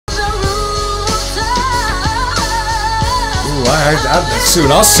Shoot,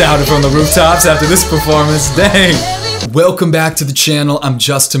 I'll shout it from the rooftops after this performance. Dang. Welcome back to the channel. I'm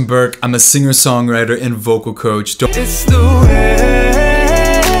Justin Burke. I'm a singer-songwriter and vocal coach. It's the way.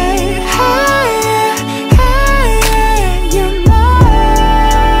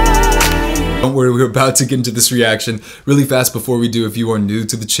 Don't worry, we're about to get into this reaction really fast. Before we do, if you are new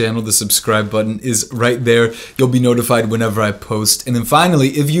to the channel, the subscribe button is right there. You'll be notified whenever I post. And then finally,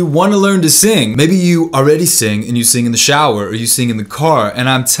 if you want to learn to sing, maybe you already sing and you sing in the shower or you sing in the car, and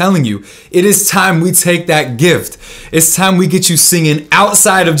I'm telling you, it is time we take that gift. It's time we get you singing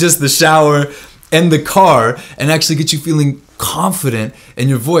outside of just the shower and the car and actually get you feeling confident in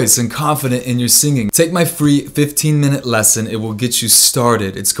your voice and confident in your singing. Take my free 15-minute lesson. It will get you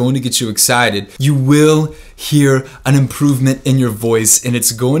started. It's going to get you excited. You will hear an improvement in your voice, and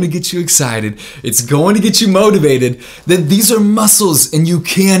it's going to get you excited. It's going to get you motivated that these are muscles and you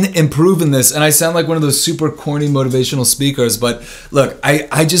can improve in this. And I sound like one of those super corny motivational speakers, but look,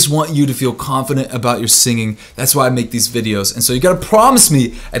 I just want you to feel confident about your singing. That's why I make these videos. And so you gotta promise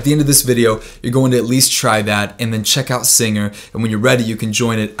me at the end of this video, you're going to at least try that and then check out Singer. And when you're ready, you can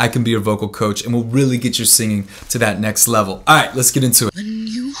join it. I can be your vocal coach and we'll really get your singing to that next level. All right, let's get into it. When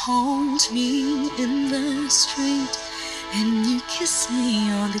you hold me in the street and you kiss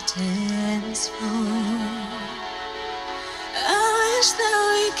me on the dance floor, I wish that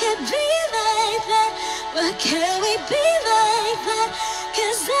we could be like that, but can we be like that?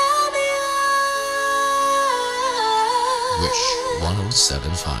 'Cause I'll be Wish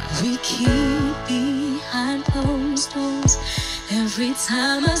 107.5. We keep behind closed doors. Every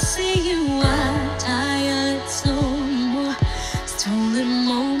time I see you, I die so more. Stolen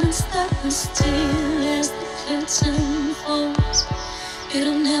moments that will steal as the curtain falls.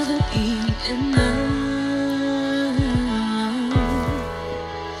 It'll never be enough.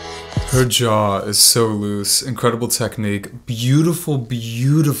 Her jaw is so loose. Incredible technique. Beautiful,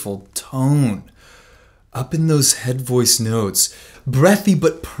 beautiful tone. Up in those head voice notes. Breathy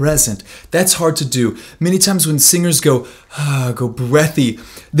but present. That's hard to do. Many times when singers go breathy,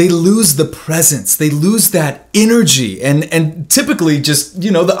 they lose the presence. They lose that energy. And typically just,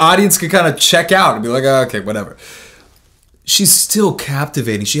 you know, the audience can kind of check out and be like, oh, okay, whatever. She's still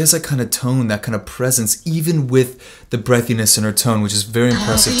captivating. She has that kind of tone, that kind of presence, even with the breathiness in her tone, which is very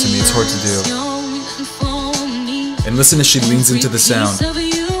impressive to me. It's hard to do. And listen as she leans into the sound.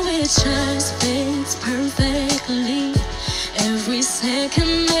 Perfectly, every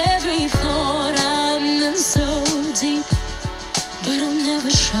second, every thought, I'm in so deep, but I'll never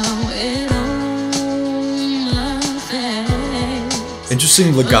show it on my face.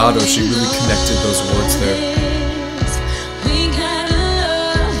 Interesting legato, she really connected those words there. We got a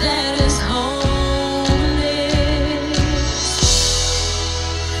love that is homeless.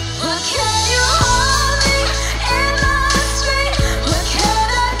 What can you hold me in the street? What can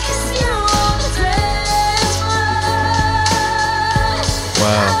I kiss you on the dance floor?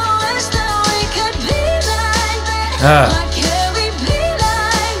 Wow. I wish that we could be like that. Ah. Why can't we be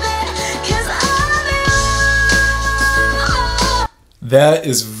like that? 'Cause I'm That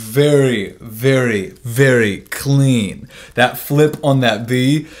is very, very, very clean. That flip on that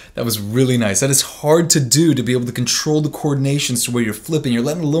B, that was really nice. That is hard to do, to be able to control the coordinations to where you're flipping. You're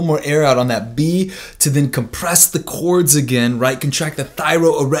letting a little more air out on that B to then compress the chords again, right? Contract the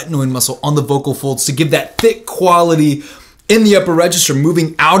thyroarytenoid muscle on the vocal folds to give that thick quality in the upper register,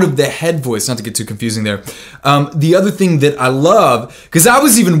 moving out of the head voice, not to get too confusing there. The other thing that I love, because I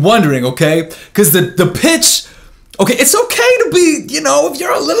was even wondering, okay, because the pitch, okay, it's okay to be, you know, if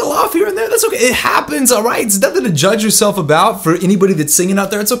you're a little off here and there, that's okay. It happens, all right? It's nothing to judge yourself about. For anybody that's singing out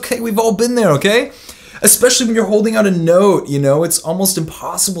there, it's okay. We've all been there, okay? Especially when you're holding out a note, you know, it's almost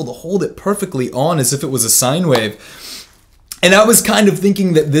impossible to hold it perfectly on as if it was a sine wave. And I was kind of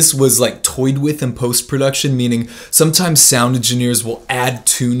thinking that this was like toyed with in post-production, meaning sometimes sound engineers will add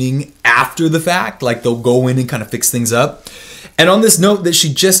tuning after the fact, like they'll go in and kind of fix things up. And on this note that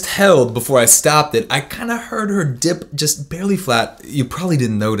she just held before I stopped it, I kind of heard her dip just barely flat. You probably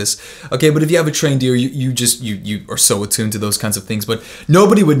didn't notice. Okay, but if you have a trained ear, you are so attuned to those kinds of things. But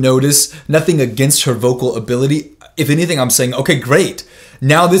nobody would notice. Nothing against her vocal ability. If anything, I'm saying, okay, great.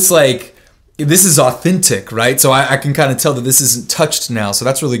 Now this is authentic, right? So I can kind of tell that this isn't touched now. So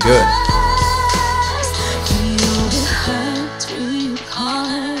that's really good.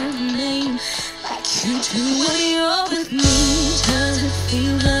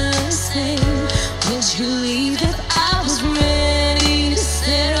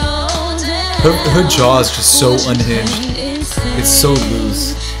 Her jaw is just so unhinged. It's so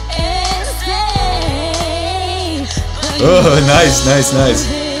loose. Oh, nice, nice, nice.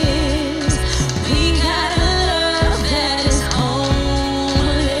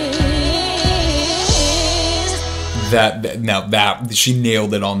 that she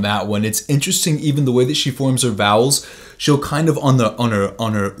nailed it on that one. It's interesting even the way that she forms her vowels. She'll kind of on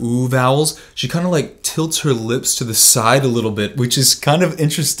her ooh vowels, she kind of like tilts her lips to the side a little bit, which is kind of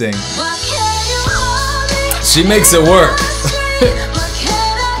interesting. She makes it work.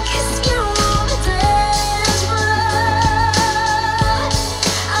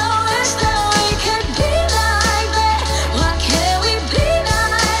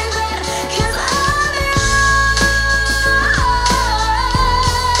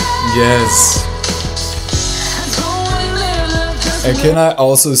 Yes. And can I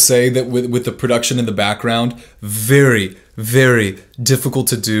also say that with the production in the background, very, very difficult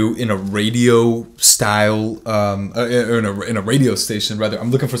to do in a radio style, or in a radio station rather.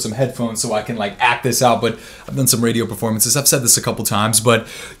 I'm looking for some headphones so I can like act this out, but I've done some radio performances. I've said this a couple times, but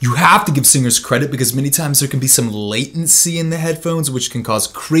you have to give singers credit because many times there can be some latency in the headphones, which can cause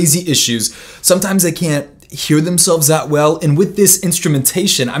crazy issues. Sometimes they can't hear themselves that well, and with this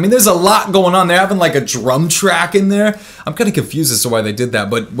instrumentation, I mean, there's a lot going on. They're having like a drum track in there. I'm kind of confused as to why they did that,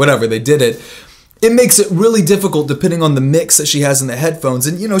 but whatever, they did it. It makes it really difficult depending on the mix that she has in the headphones.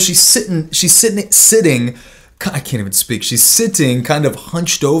 And you know, she's sitting, I can't even speak. She's sitting kind of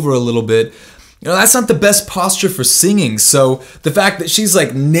hunched over a little bit. You know, that's not the best posture for singing. So the fact that she's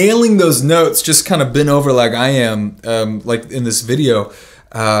like nailing those notes, just kind of bent over like I am, like in this video,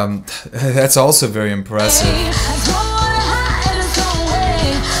 that's also very impressive.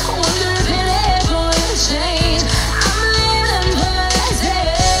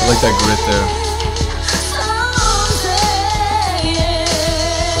 I like that grit there.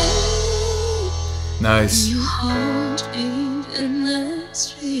 Nice. You hold me in the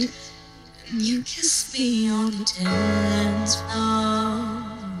street, and you kiss me on the dance floor.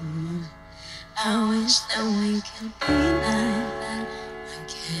 I wish that we could be like that.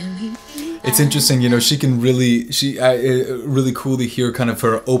 It's interesting, you know, she can really, really cool to hear kind of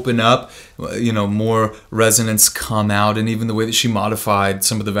her open up, you know, more resonance come out, and even the way that she modified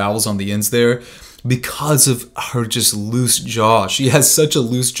some of the vowels on the ends there because of her just loose jaw. She has such a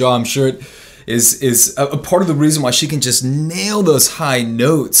loose jaw. I'm sure it is a part of the reason why she can just nail those high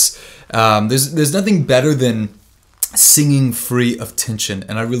notes. There's nothing better than singing free of tension,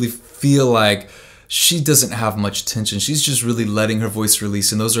 and I really feel like she doesn't have much tension. She's just really letting her voice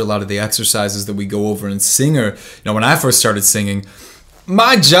release, and those are a lot of the exercises that we go over in Singer. You know, when I first started singing,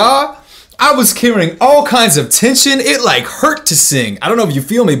 my jaw, I was carrying all kinds of tension. It like hurt to sing. I don't know if you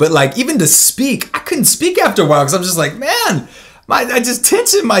feel me, but like even to speak, I couldn't speak after a while because I'm just like, man, I just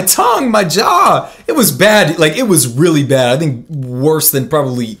tensioned my tongue, my jaw. It was bad. Like it was really bad. I think worse than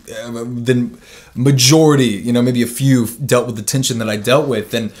probably than majority. You know, maybe a few dealt with the tension that I dealt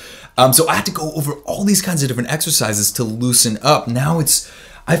with, and so I had to go over all these kinds of different exercises to loosen up. Now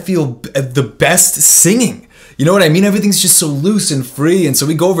I feel the best singing. You know what I mean? Everything's just so loose and free. And so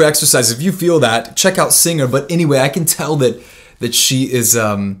we go over exercises. If you feel that, check out Singer. But anyway, I can tell that she is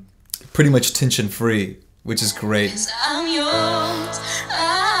pretty much tension free, which is great. I'm yours.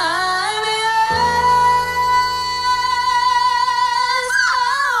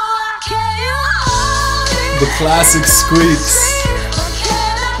 The classic squeaks.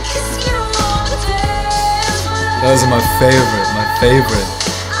 Those are my favorite.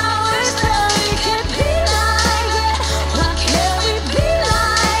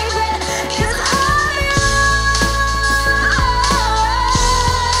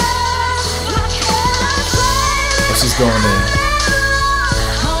 Oh, she's going in.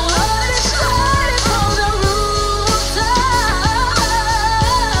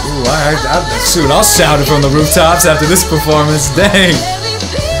 Ooh, shoot, I'll shout it from the rooftops after this performance. Dang.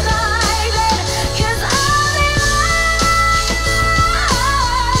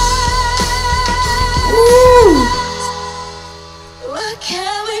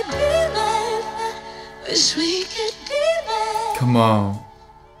 Come on.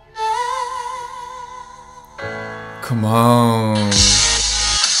 Come on.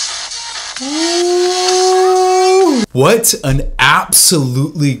 Ooh. What an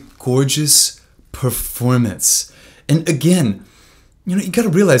absolutely gorgeous performance. And again, you know, you gotta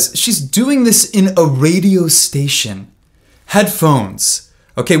realize she's doing this in a radio station. Headphones,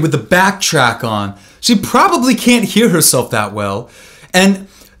 okay, with the backtrack on. She probably can't hear herself that well. And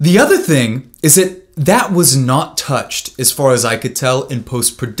the other thing is that was not touched, as far as I could tell, in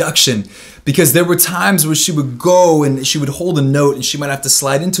post-production, because there were times where she would go and she would hold a note and she might have to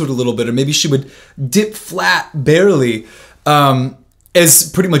slide into it a little bit, or maybe she would dip flat barely,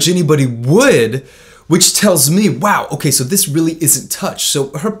 as pretty much anybody would, which tells me, wow, okay, so this really isn't touched.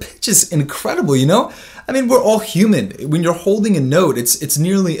 So her pitch is incredible, you know? I mean, we're all human. When you're holding a note, it's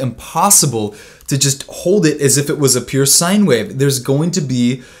nearly impossible to just hold it as if it was a pure sine wave. There's going to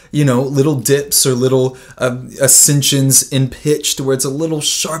be, you know, little dips or little ascensions in pitch to where it's a little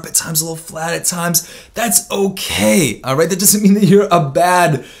sharp at times, a little flat at times. That's okay, all right? That doesn't mean that you're a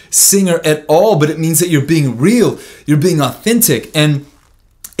bad singer at all, but it means that you're being real, you're being authentic. And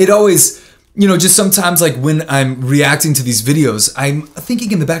it always, you know, just sometimes like when I'm reacting to these videos, I'm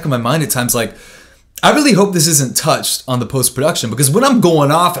thinking in the back of my mind at times like, I really hope this isn't touched on the post-production, because when I'm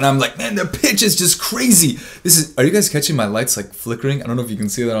going off and I'm like, man, the pitch is just crazy. Are you guys catching my lights like flickering? I don't know if you can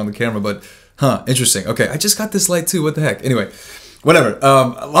see that on the camera, but interesting. Okay, I just got this light too, what the heck? Anyway, whatever.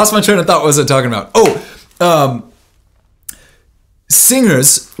 I lost my train of thought. What was I talking about?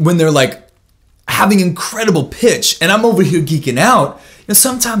 Singers, when they're like having incredible pitch and I'm over here geeking out, you know,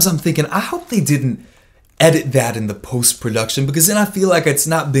 sometimes I'm thinking, I hope they didn't edit that in the post-production, because then I feel like it's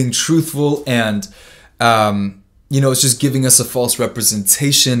not being truthful and you know, it's just giving us a false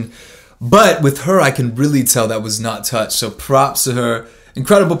representation. But with her, I can really tell that was not touched. So props to her.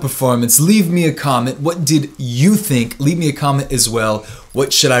 Incredible performance. Leave me a comment. What did you think? Leave me a comment as well.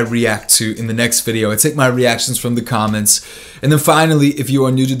 What should I react to in the next video? I take my reactions from the comments. And then finally, if you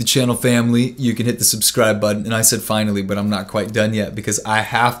are new to the channel family, you can hit the subscribe button. And I said finally, but I'm not quite done yet, because I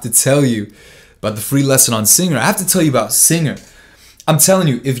have to tell you about the free lesson on Singer. I have to tell you about Singer. I'm telling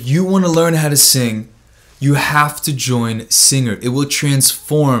you, if you want to learn how to sing, you have to join Singer. It will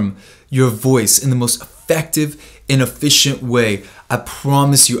transform your voice in the most effective and efficient way. I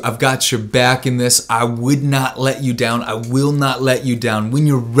promise you, I've got your back in this. I would not let you down. I will not let you down. When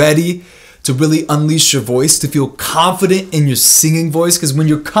you're ready to really unleash your voice, to feel confident in your singing voice, because when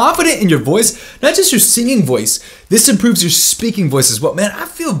you're confident in your voice, not just your singing voice, this improves your speaking voice as well. Man, I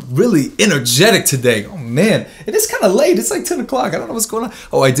feel really energetic today. Oh man, it is kind of late. It's like 10 o'clock. I don't know what's going on.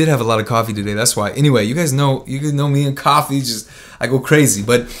 Oh, I did have a lot of coffee today. That's why. Anyway, you guys know me and coffee. I go crazy.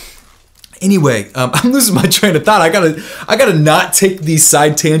 But anyway, I'm losing my train of thought. I gotta not take these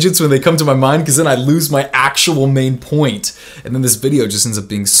side tangents when they come to my mind, because then I lose my actual main point. And then this video just ends up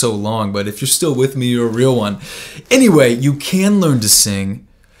being so long. But if you're still with me, you're a real one. Anyway, you can learn to sing.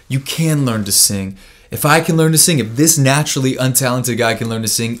 You can learn to sing. If I can learn to sing, if this naturally untalented guy can learn to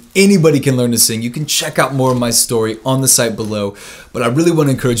sing, anybody can learn to sing. You can check out more of my story on the site below. But I really want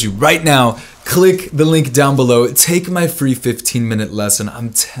to encourage you right now, click the link down below. Take my free 15-minute lesson.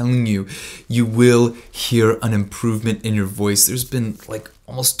 I'm telling you, you will hear an improvement in your voice. There's been like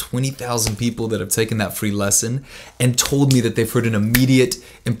almost 20,000 people that have taken that free lesson and told me that they've heard an immediate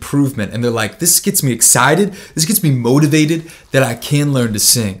improvement. And they're like, this gets me excited. This gets me motivated that I can learn to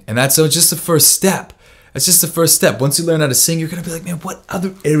sing. And that's just the first step. That's just the first step. Once you learn how to sing, you're gonna be like, man, what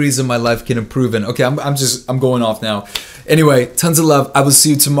other areas of my life can improve in? Okay, I'm going off now. Anyway, tons of love. I will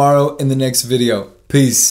see you tomorrow in the next video. Peace.